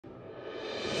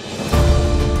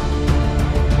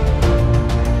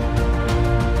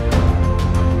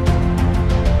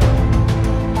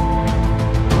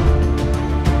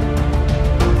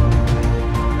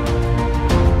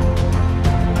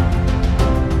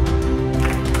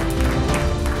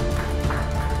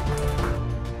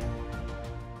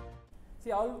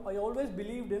I always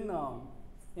believed in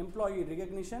employee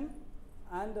recognition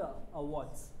and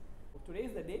awards. Today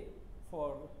is the day for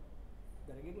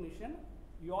the recognition.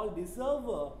 You all deserve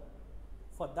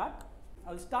for that.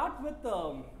 I'll start with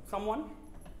someone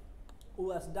who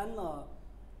has done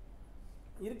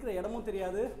இருக்கிற இடமும்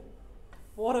தெரியாது,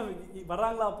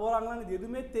 வராங்களான்னு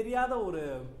எதுவுமே தெரியாத ஒரு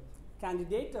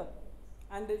candidate.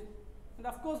 And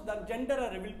of course the gender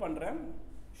reveal பண்றேன்.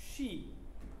 she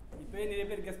இப்பவே நிறைய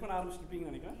பேர் கெஸ் பண்ண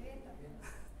ஆரம்பிச்சிருப்பீங்கன்னு நினைக்கிறேன்.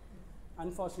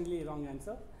 Unfortunately wrong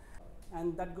answer. And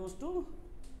that goes to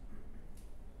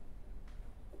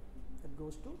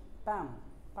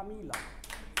Pamela.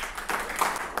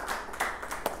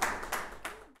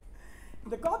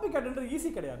 இந்த காப்பி கேட்ன்ற ஈஸி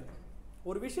கிடையாது.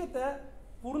 ஒரு விஷயத்தை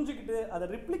புரிஞ்சுக்கிட்டு அதை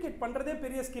ரிப்ளிகேட் பண்ணுறதே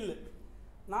பெரிய ஸ்கில்.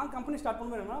 நான் கம்பெனி ஸ்டார்ட்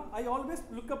பண்ணுவேன்னா I always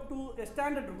look up to a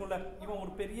standard இருக்கும்ல, இவன்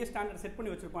ஒரு பெரிய ஸ்டாண்டர்ட் செட்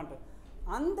பண்ணி வச்சுருப்பான்ட்டு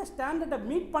அந்த ஸ்டாண்டர்டை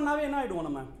மீட் பண்ணாவே என்ன ஆகிடுவோம்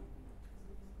நம்ம.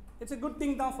 இட்ஸ் எ குட்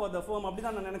திங் தான் ஃபார் த ஃபர்ம், அப்படி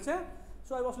தான் நான் நினச்சேன்.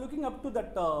 So I was looking up to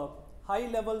that high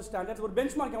level standards. ஒரு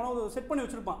பெஞ்ச் மார்க் எவனோ செட் பண்ணி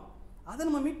வச்சுருப்பான், அதை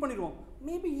நம்ம மீட் பண்ணிடுவோம்.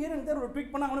 மேபி இயர் அண்ட் தேர் ஒரு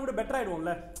ட்வீட் பண்ணால் அவனை விட better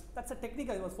ஆகிடுவோம்ல. That's a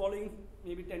technique I was following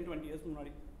maybe 10-20 years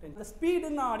முன்னாடி. இந்த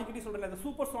ஸ்பீடுன்னு நான் அடிக்கடி சொல்கிறேன், அந்த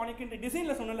சூப்பர் சானிக்ன்ற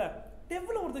டிசைனில் சொன்னல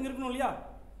டெவ்வில் ஒருத்தங்க இருக்கணும் இல்லையா,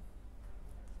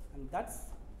 and that's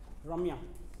Ramya.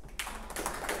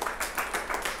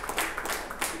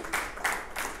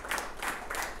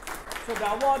 So the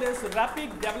award is Rapid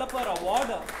Developer Award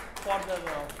for the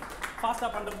fast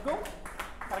பண்ணுறதுக்கும்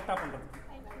கரெக்டாக பண்ணுறதுக்கும்.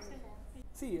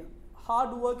 See,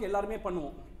 ஹார்ட் ஒர்க் எல்லாருமே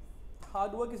பண்ணுவோம்.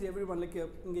 Hard work is every one. Like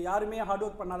இங்கே யாருமே ஹார்ட்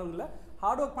ஒர்க் பண்ணாதவங்க இல்லை,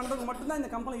 ஹார்ட் ஒர்க் பண்ணுறதுக்கு மட்டும்தான்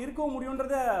இந்த கம்பெனியில் இருக்கவும்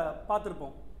முடியுன்றதை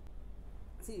பார்த்துருப்போம்.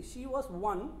 See, she was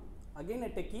one, again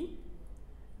a techie.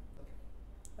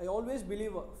 I always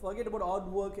believe, forget about hard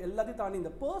work, எல்லாத்தையும் தாண்டி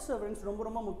இந்த perseverance ரொம்ப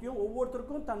ரொம்ப முக்கியம்.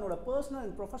 ஒவ்வொருத்தருக்கும் தன்னோட personal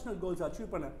and professional goals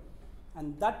achieve பண்ண. And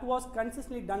that was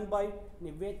consistently done by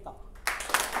Nivetha.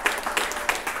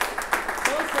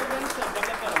 Perseverance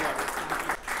Developer Award.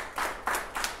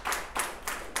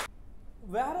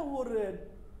 வேற ஒரு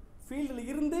ஃபீல்டில்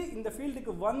இருந்து இந்த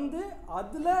ஃபீல்டுக்கு வந்து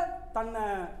அதில் தன்னை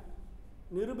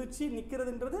நிரூபித்து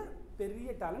நிற்கிறதுன்றது பெரிய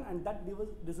talent. And that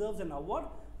deserves an award.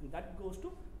 And that goes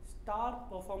to star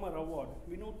performer award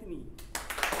Vinodhini.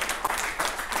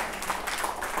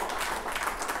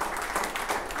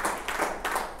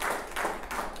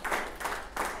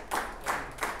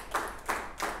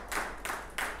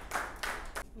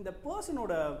 இந்த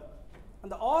பர்சனோட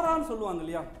அந்த ஆரான்னு சொல்லுவாங்க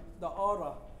இல்லையா, த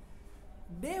ஆரா.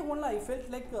 Day one I felt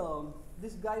like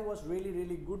this guy was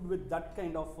really good with that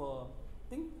kind of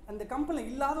thing. And the company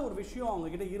இல்லாத ஒரு விஷயம் அவங்க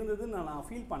கிட்ட இருந்ததுன்னு நான்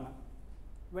ஃபீல் பண்ணேன்.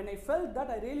 When I felt that,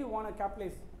 I really want to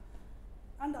capitalize.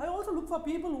 And I also look for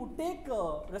people who take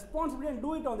responsibility and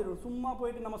do it on their own. சும்மா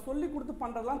போயிட்டு நம்ம சொல்லி கொடுத்து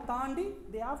பண்ணுறதெல்லாம் தாண்டி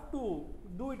they have to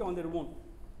do it on their own.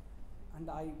 And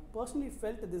I personally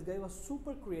felt that this guy was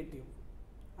super creative.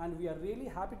 And we are really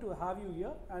happy to have you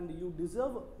here. And you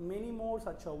deserve many more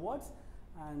such awards.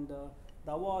 And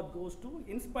the award goes to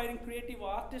Inspiring Creative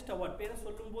Artist Award. பேரை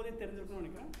சொல்லும் போதே தெரிஞ்சிருக்கும்னு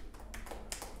நினைக்கிறேன்.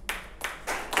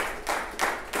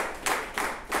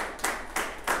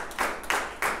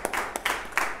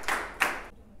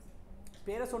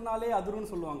 பேரை சொன்னாலே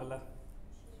அதுருன்னு சொல்லுவாங்கல்ல.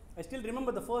 I still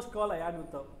remember the first call I had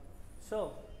with her. So,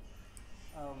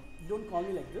 don't call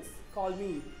me like this. Call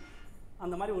me.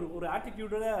 அந்த மாதிரி ஒரு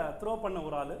ஆட்டிடியூடோட த்ரோ பண்ண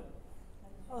ஒரு ஆள்.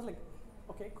 I was like,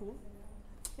 okay, cool.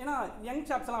 ஏன்னா யங்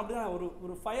சாப்ஸ்லாம் அப்படி தான்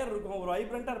ஒரு ஃபயர் இருக்கும், ஒரு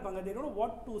வைப்ரண்ட்டாக இருப்பாங்க. they don't know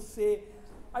what to say.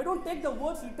 I don't take the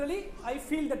words literally. I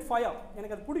feel that fire.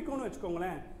 எனக்கு அது பிடிக்கும்னு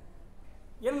வச்சுக்கோங்களேன்.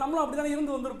 ஏன்னா நம்மளும் அப்படி தானே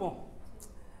இருந்து வந்திருப்போம்.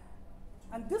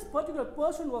 And this particular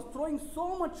person was throwing so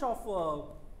much of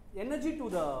energy to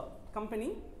the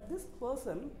company. This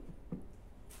person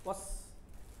was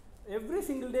every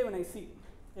single day when I see,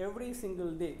 every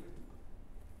single day.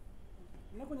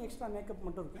 இன்னும் கொஞ்சம் எக்ஸ்ட்ரா மேக்கப்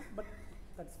மட்டும் இருக்கு, but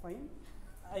that's fine.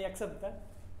 I accept that.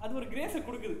 அது ஒரு கிரேஸை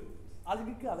கொடுக்குது,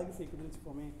 அழகுக்கு அழகு சேர்க்குதுன்னு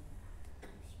வச்சுப்போமே.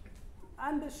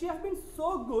 And she have been so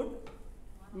good.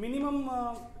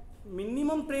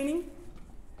 Minimum training,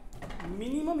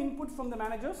 minimum input from the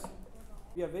managers.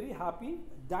 We are very happy.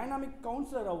 Dynamic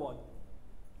councillor award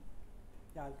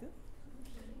யாருக்கு?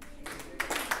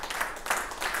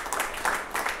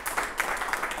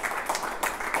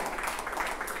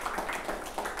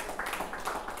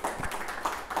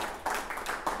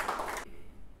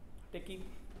 டெக்கி.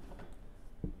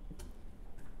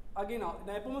 அகெயின்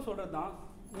நான் எப்பவுமே சொல்கிறது தான்,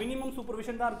 மினிமம்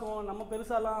சூப்பர்விஷன் தான் இருக்கும். நம்ம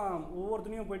பெருசாலாம்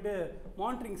ஒவ்வொருத்தனையும் போய்ட்டு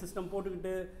மானிட்டரிங் சிஸ்டம்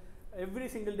போட்டுக்கிட்டு எவ்ரி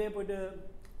சிங்கிள் டே போய்ட்டு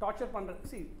டார்ச்சர் பண்ணுற.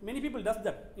 See many people does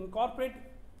that in corporate.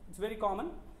 It's very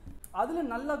common.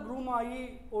 அதில் நல்லா க்ரூம் ஆகி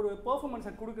ஒரு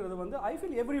பெர்ஃபார்மன்ஸை கொடுக்குறது வந்து I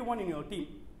feel every one in your team.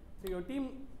 So your team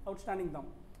outstanding தான்.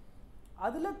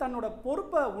 அதில் தன்னோட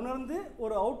பொறுப்பை உணர்ந்து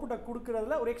ஒரு அவுட்புட்டை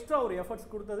கொடுக்கறதுல ஒரு எக்ஸ்ட்ரா ஒரு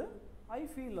எஃபர்ட்ஸ் கொடுத்தது I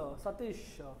feel Satish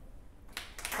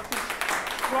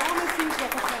promising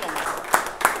professional.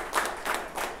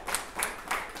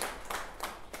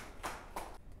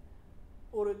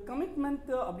 ஒரு கமிட்மெண்ட்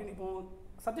அப்படின்னு இப்போ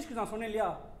சதீஷ்க்கு நான் சொன்னேன் இல்லையா,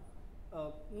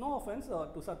 நோ ஆஃபென்ஸ்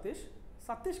டு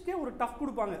சதீஷ்க்கே ஒரு டஃப்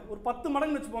கொடுப்பாங்க, ஒரு 10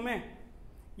 மடங்கு வச்சுப்போமே.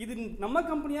 இது நம்ம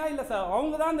கம்பெனியா இல்லை சார்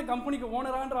அவங்க தான் இந்த கம்பெனிக்கு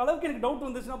ஓனரான்ற அளவுக்கு எனக்கு டவுட்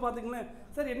வந்துச்சுன்னா பார்த்துங்களேன்,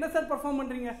 சார் என்ன சார் பர்ஃபார்ம்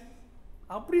பண்ணுறீங்க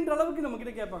அப்படின்ற அளவுக்கு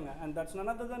நம்மக்கிட்ட கேட்பாங்க. And that's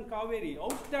none other than Kaveri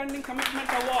outstanding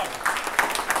commitment award.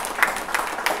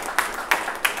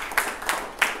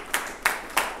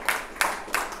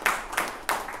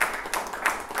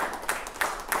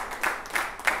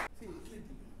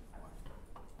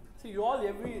 You all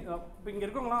every இப்போ இங்கே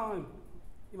இருக்கவங்களாம்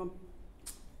இவன்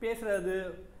பேசுகிறது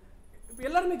இப்போ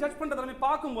எல்லாருமே ஜட்ஜ் பண்ணுறது எல்லாமே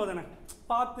பார்க்கும்போது தானே,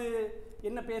 பார்த்து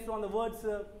என்ன பேசுவோம் அந்த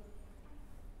words.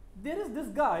 There is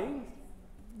this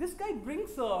guy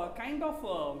brings a kind of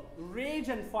rage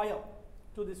and fire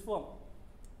to this firm.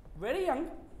 Very young,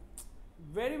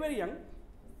 very young.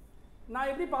 நான்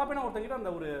எப்படி பார்ப்பேன்னா ஒருத்தங்கிட்ட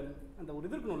அந்த ஒரு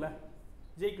இது இருக்கணும்ல,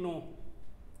 ஜெயிக்கணும்.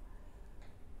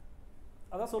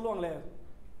 அதான் சொல்லுவாங்களே,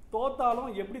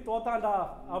 தோத்தாலும் எப்படி தோத்தாண்டா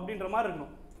அப்படின்ற மாதிரி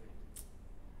இருக்கணும்.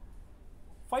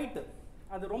 ஃபைட்டு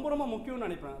அது ரொம்ப ரொம்ப முக்கியம்னு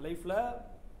நினைப்பேன் லைஃப்பில்,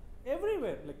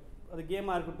 எவ்ரிவேர். லைக் அது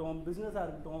கேமாக இருக்கட்டும், பிஸ்னஸாக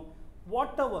இருக்கட்டும்,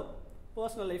 வாட் எவர்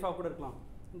பர்சனல் லைஃபாக கூட இருக்கலாம்.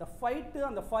 இந்த ஃபைட்டு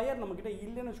அந்த ஃபயர் நம்மக்கிட்ட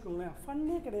இல்லைன்னு வச்சுக்கோங்களேன்,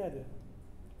 ஃபன்னே கிடையாது.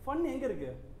 ஃபன் எங்கே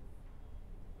இருக்குது?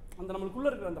 அந்த நம்மளுக்குள்ளே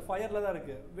இருக்கிற அந்த ஃபயரில் தான்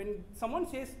இருக்குது. When someone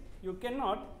says you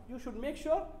cannot, you should make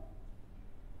sure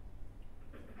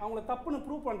அவங்கள தப்புன்னு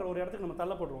ப்ரூவ் பண்ணுற ஒரு இடத்துக்கு நம்ம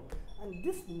தள்ளப்படுறோம். And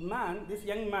this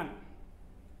young man,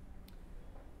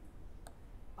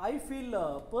 I feel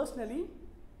personally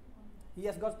he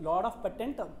has got lot of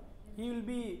potential. He will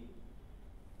be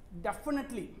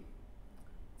definitely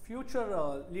future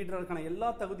leader-க்கான எல்லா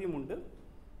தகுதியும் உண்டு.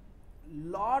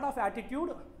 Lot of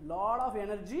attitude, lot of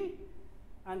energy,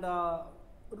 and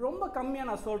ரொம்ப கம்மியாக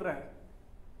நான் சொல்கிறேன்.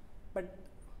 But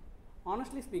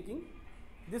honestly speaking,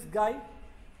 this guy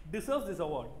deserves this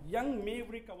award. Young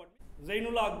Maverick Award.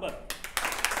 Zainullah Akbar.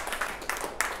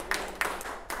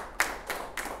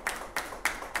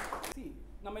 See,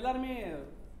 நம்ம எல்லாருமே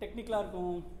டெக்னிக்கலாக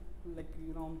இருக்கோம், லைக்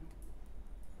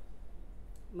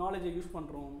நாலேஜை யூஸ்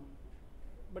பண்ணுறோம்.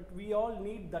 But we all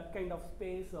need that kind of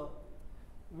space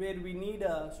where we need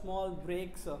small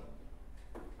breaks,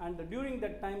 and during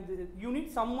that time you need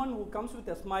someone who comes with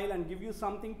a smile and give you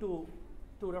something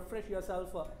to refresh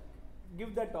yourself,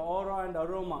 give that aura and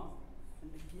aroma.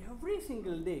 And every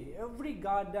single day, every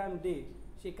goddamn day,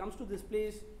 she comes to this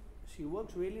place, she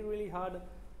works really hard,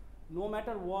 no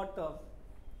matter what.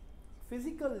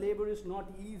 Physical labor is not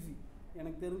easy.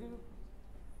 எனக்கு தெரிஞ்சு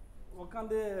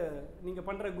உட்காந்து நீங்கள்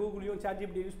பண்ணுற கூகுளையும்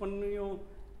ChatGPT use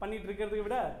பண்ணிட்டு இருக்கிறதுக்கு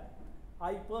விட,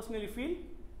 I personally feel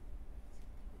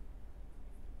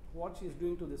what she is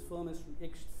doing to this firm is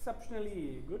exceptionally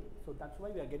good. So that's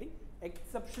why we are getting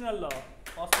exceptional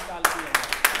hospitality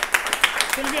award.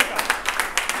 Sylvia ka.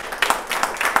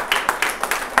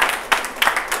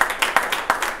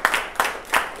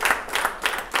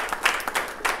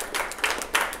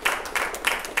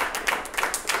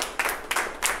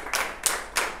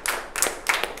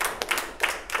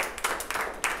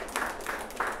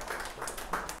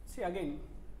 See again,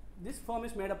 this firm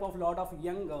is made up of lot of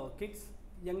young kids,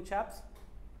 young chaps,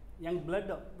 young blood,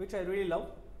 which I really love.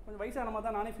 கொஞ்சம் வயசான மாதிரி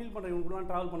தான் நானே feel பண்ணுறேன் இவங்க கூட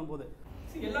travel பண்ணும்போது.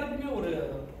 எல்லாருக்குமே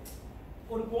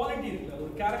ஒரு குவாலிட்டி இருக்குல்ல,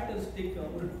 ஒரு கேரக்டரிஸ்டிக்,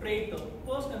 ஒரு ட்ரேட்,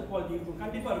 பர்சனல் குவாலிட்டி இருக்கும்,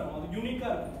 கண்டிப்பாக இருக்கும். அது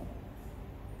யூனிக்காக இருக்கும்.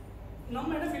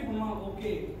 நம்ம என்ன ஃபீல் பண்ணுவோம்,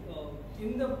 ஓகே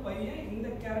இந்த பையன் இந்த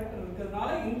கேரக்டர் இருக்கிறதுனால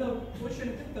இந்த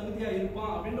பொசிஷனுக்கு தகுதியாக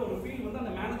இருப்பான் அப்படின்ற ஒரு ஃபீல் வந்து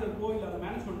அந்த மேனேஜருக்கோ இல்லை அந்த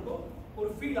மேனேஜ்மெண்ட்டுக்கோ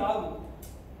ஒரு ஃபீல் ஆகும்.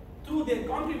 Through their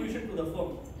contribution to the firm,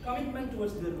 commitment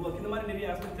towards their work, இந்த மாதிரி நிறைய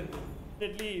aspects இருக்கு.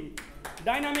 Definitely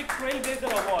Dynamic Trailblazer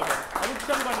Award.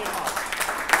 அதுதான் பண்ணிருமா.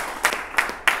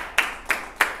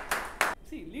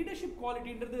 See, leadership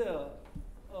quality ன்றது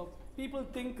people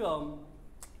think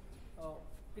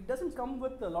it doesn't come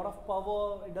with a lot of power.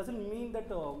 It doesn't mean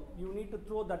that you need to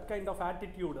throw that kind of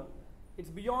attitude.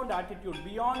 It's beyond attitude,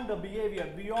 beyond the behavior,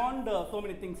 beyond so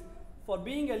many things. For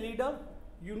being a leader,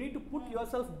 you need to put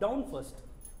yourself down first.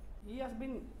 He has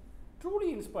been truly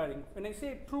inspiring. When I say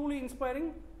truly inspiring,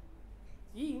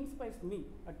 he inspires me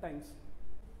at times.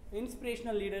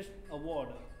 Inspirational Leaders Award,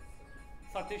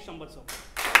 Satish Sambatsam.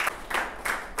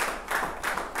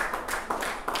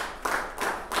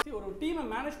 See, ஒரு டீமை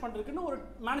manage பண்ணுறதுக்குன்னு ஒரு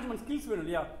management skills வேணும்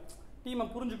இல்லையா? டீமை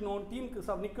புரிஞ்சுக்கணும்,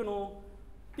 டீமுக்கு நிற்கணும்,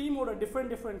 டீமோட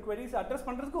டிஃப்ரெண்ட் குவரிஸ் அட்ரஸ்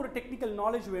பண்ணுறதுக்கு ஒரு டெக்னிக்கல்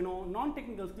நாலேஜ் வேணும், நான்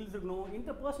டெக்னிக்கல் ஸ்கில்ஸ் இருக்கணும்,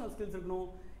 இன்டர்பர்சனல் ஸ்கில்ஸ் இருக்கணும்.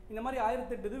 இந்த மாதிரி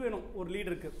 1008 இது வேணும் ஒரு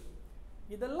லீடருக்கு.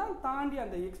 இதெல்லாம் தாண்டி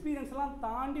அந்த எக்ஸ்பீரியன்ஸ்லாம்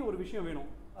தாண்டி ஒரு விஷயம் வேணும்.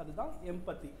 அதுதான்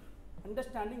எம்பத்தி,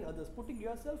 understanding others, pudding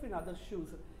your self in other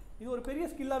shoes. இது ஒரு பெரிய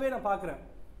ஸ்கில்லாகவே நான் பார்க்குறேன்.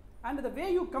 And the way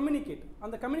you communicate,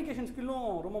 அந்த கம்யூனிகேஷன் ஸ்கில்லும்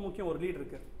ரொம்ப முக்கியம் ஒரு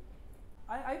லீடருக்கு.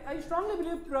 I strongly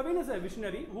believe Praveen is a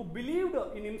visionary who believed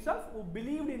in himself, who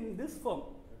believed in this firm,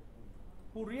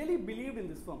 who really believed in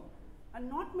this firm. And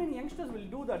not many youngsters will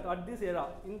do that at this era.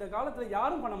 இந்த காலத்தில்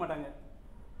யாரும் பண்ண மாட்டாங்க.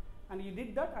 And he did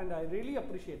that, and I really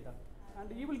appreciate that. And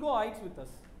he will go heights with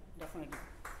us, definitely.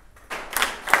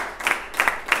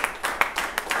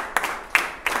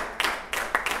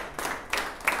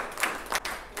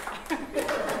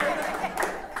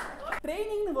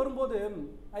 ட்ரைனிங்னு வரும்போது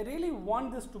I really want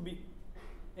this to be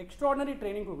extraordinary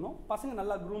training கொடுக்கணும், பசங்க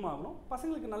நல்லா groom ஆகணும்,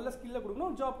 பசங்களுக்கு நல்ல ஸ்கில்லை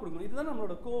கொடுக்கணும், ஜாப் கொடுக்கணும். இதுதான்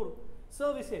நம்மளோட கோர்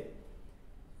சர்வீஸே.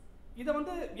 இதை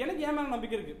வந்து எனக்கு ஏன் மேலே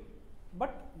நம்பிக்கை இருக்குது.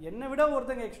 பட் என்னை விட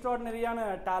ஒருத்தங்க எக்ஸ்ட்ராடனரியான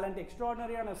டேலண்ட்,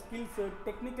 எக்ஸ்ட்ராடனரியான ஸ்கில்ஸு,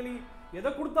 டெக்னிக்கலி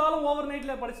எதை கொடுத்தாலும் ஓவர்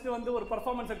நைட்டில் படிச்சுட்டு வந்து ஒரு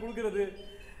பர்ஃபார்மன்ஸை கொடுக்குறது,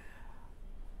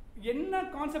 என்ன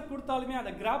கான்செப்ட் கொடுத்தாலுமே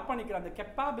அதை கிராப் பண்ணிக்கிற அந்த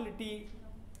capability,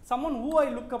 someone who I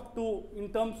look up to in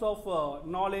terms of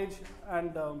knowledge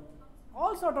and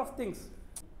all sort of things.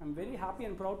 I'm very happy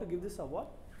and proud to give this award.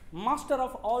 Master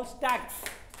of all stacks,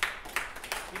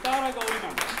 Vitara Gauri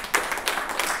ma'am.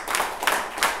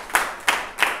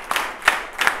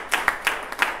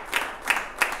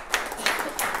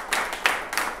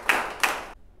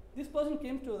 This person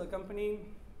came to the company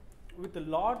with a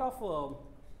lot of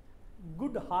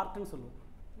good heart and soul.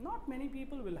 Not many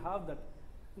people will have that.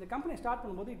 இந்த company start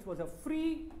பண்ணும்போது it's was a free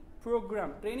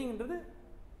program. ட்ரைனிங்ன்றது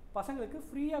பசங்களுக்கு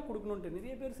ஃப்ரீயாக கொடுக்கணுன்ட்டு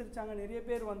நிறைய பேர் சிரித்தாங்க. நிறைய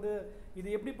பேர் வந்து இது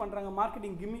எப்படி பண்ணுறாங்க,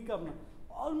 மார்க்கெட்டிங் கிம்மிக் அப்படின்னு.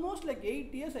 Almost like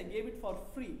 8 years I gave it for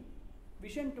free.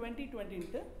 Vision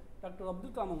 2020ன்ட்டு doctor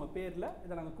Abdul Kalam அவங்க பேரில்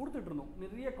இதை நாங்கள் கொடுத்துட்ருந்தோம்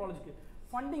நிறைய காலேஜுக்கு.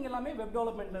 ஃபண்டிங் எல்லாமே வெப்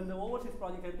டெவலப்மெண்ட்லேருந்து ஓவர்சீஸ்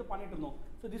ப்ராஜெக்ட் எடுத்து பண்ணிட்டு இருந்தோம்.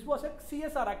 So this was a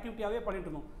CSR ஆக்டிவிட்டியாகவே பண்ணிட்டு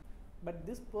இருந்தோம். But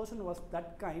this person was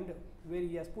that kind where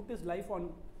he has put his life on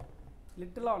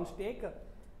little on stack.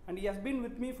 And he has been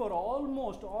with me for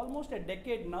almost a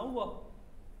decade now.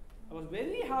 I was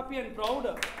very happy and proud.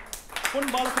 Pon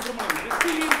Balasubramanian,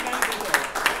 resilient man.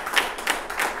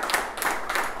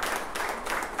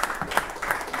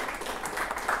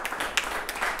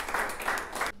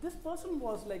 This person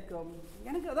was like,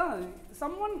 எனக்கு அதான்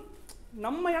someone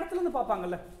நம்ம இடத்துலேருந்து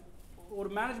பார்ப்பாங்கல்ல,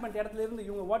 ஒரு management இடத்துலேருந்து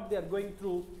இவங்க what they are going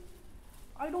through.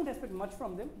 I don't expect much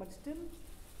from them, but still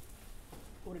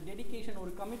ஒரு dedication,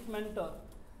 ஒரு commitment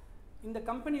இந்த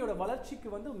கம்பெனியோட வளர்ச்சிக்கு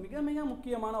வந்து மிக மிக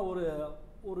முக்கியமான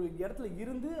ஒரு இடத்துல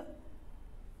இருந்து.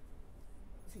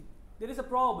 See, there is a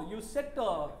problem.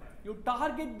 You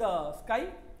target the sky,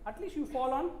 at least you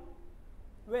fall on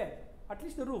where? At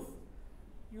least the roof.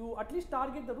 You at least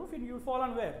target the roof and you fall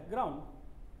on where? Ground.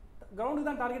 Ground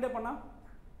தான் டார்கெட்டே பண்ணா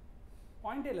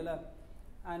பாயிண்டே இல்லைல்ல.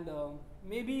 And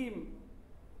maybe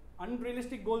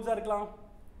unrealistic கோல்ஸாக இருக்கலாம்,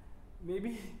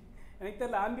 maybe எனக்கு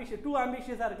தெரியல two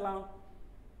ஆம்பிஷியஸாக இருக்கலாம்.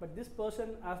 But this person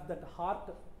has that heart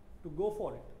to go for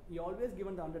it. He always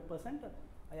given the 100%.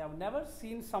 I have never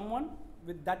seen someone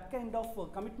with that kind of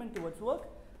commitment towards work.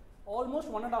 Almost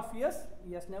 1.5 years,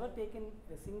 he has never taken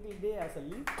a single day as a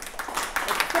leave.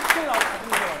 Exceptional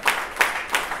award.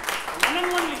 One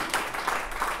and only.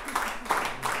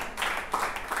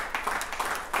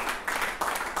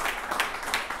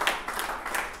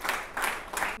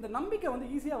 இந்த நம்பிக்கை வந்து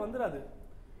ஈஸியாக வந்துடாது.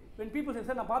 When people say,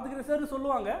 sir நான் பார்த்துக்கிறேன் sir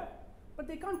சொல்லுவாங்க, but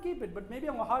they can't keep it. But maybe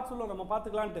அவங்க heart சொல்லுவாங்க நம்ம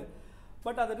பார்த்துக்கலான்ட்டு.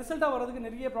 பட் அது ரிசல்ட்டாக வர்றதுக்கு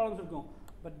நிறைய ப்ராப்ளம்ஸ் இருக்கும்.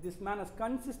 But this man has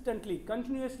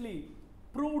continuously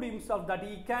proved himself that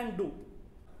he can do.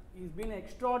 He's been an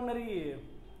extraordinary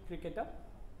cricketer.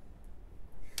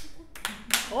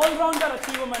 All-rounder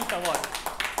achievement award.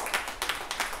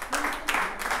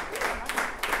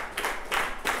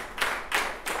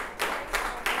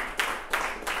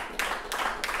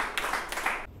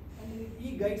 And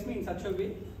he guides me in such a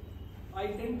way. I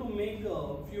tend to make a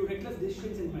few reckless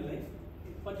decisions in my life,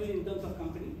 particularly in terms of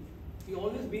company. He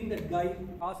always been that guy.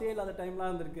 ஆசையே இல்லாத டைம்லாம்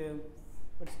இருந்திருக்கு.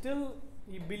 But still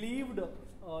he believed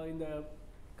in the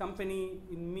company,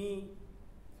 in me.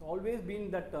 It's always been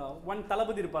that one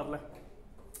Thalapathy இருப்பார்ல,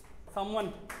 someone.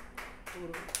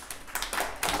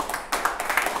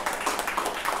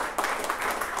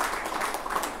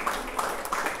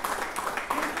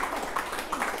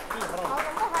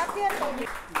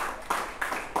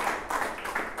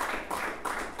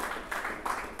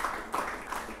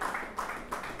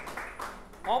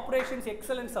 Operations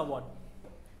Excellence Award.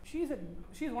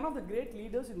 She's one of the great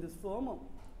leaders in this firm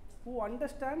who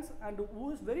understands and who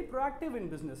is very proactive in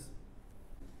business.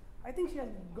 I think she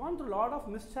has gone through a lot of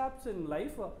mishaps in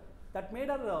life that made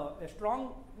her a strong,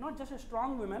 not just a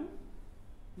strong woman,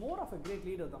 more of a great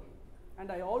leader though. And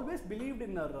I always believed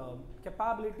in her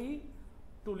capability,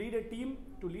 to lead a team,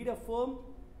 to lead a firm,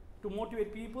 to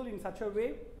motivate people in such a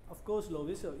way. Of course,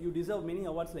 Lovis, you deserve many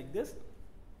awards like this.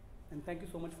 And thank you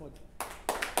so much for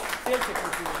sales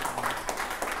secretary.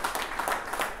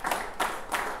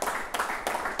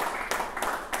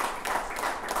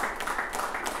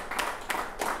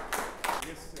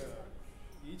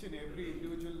 Each and every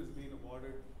individual is being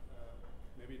awarded,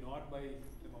 maybe not by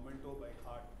the memento, by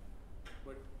heart,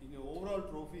 but in the overall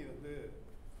trophy,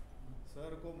 sir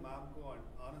ko, ma'am ko, and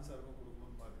Anand sir ko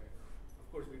kudukunom paakren. Of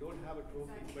course, we don't have a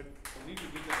trophy, but we need to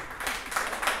give them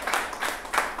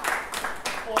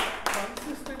for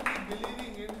consistently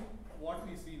believing in what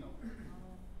we see now.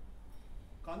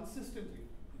 Consistently,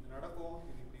 இது நடக்கும்,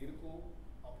 இது இப்படி இருக்கும்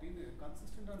அப்படின்னு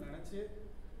கன்சிஸ்டண்டாக நினச்சி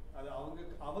அது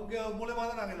அவங்க மூலமாக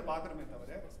தான் நாங்கள் இதை பார்க்குறோமே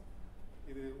தவிர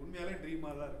இது உண்மையாலே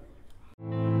ட்ரீமாக தான் இருக்குது.